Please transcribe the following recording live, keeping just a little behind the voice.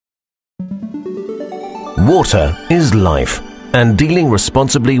Water is life, and dealing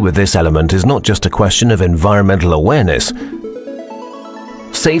responsibly with this element is not just a question of environmental awareness.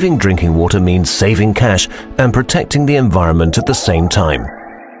 Saving drinking water means saving cash and protecting the environment at the same time.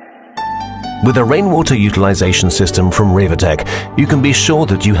 With a rainwater utilization system from Rewatec, you can be sure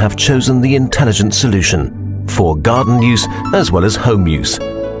that you have chosen the intelligent solution for garden use as well as home use.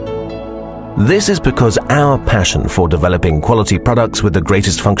 This is because our passion for developing quality products with the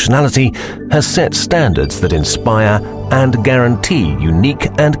greatest functionality has set standards that inspire and guarantee unique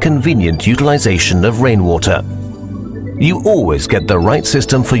and convenient utilization of rainwater. You always get the right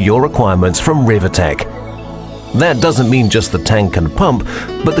system for your requirements from Rewatec. That doesn't mean just the tank and pump,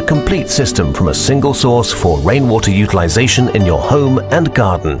 but the complete system from a single source for rainwater utilization in your home and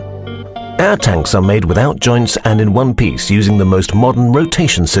garden. Our tanks are made without joints and in one piece using the most modern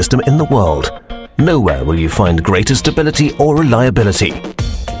rotation system in the world. Nowhere will you find greater stability or reliability.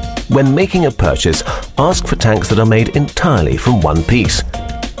 When making a purchase, ask for tanks that are made entirely from one piece.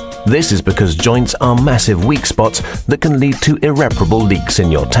 This is because joints are massive weak spots that can lead to irreparable leaks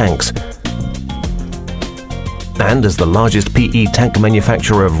in your tanks. And as the largest PE tank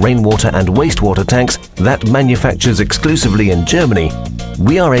manufacturer of rainwater and wastewater tanks that manufactures exclusively in Germany,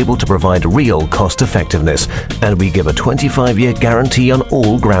 we are able to provide real cost effectiveness, and we give a 25-year guarantee on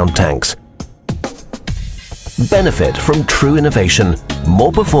all ground tanks. Benefit from true innovation,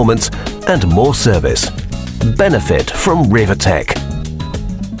 more performance and more service. Benefit from Rewatec.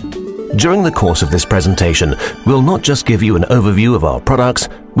 During the course of this presentation, we'll not just give you an overview of our products,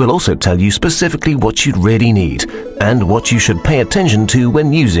 we'll also tell you specifically what you'd really need and what you should pay attention to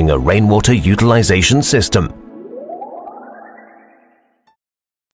when using a rainwater utilization system.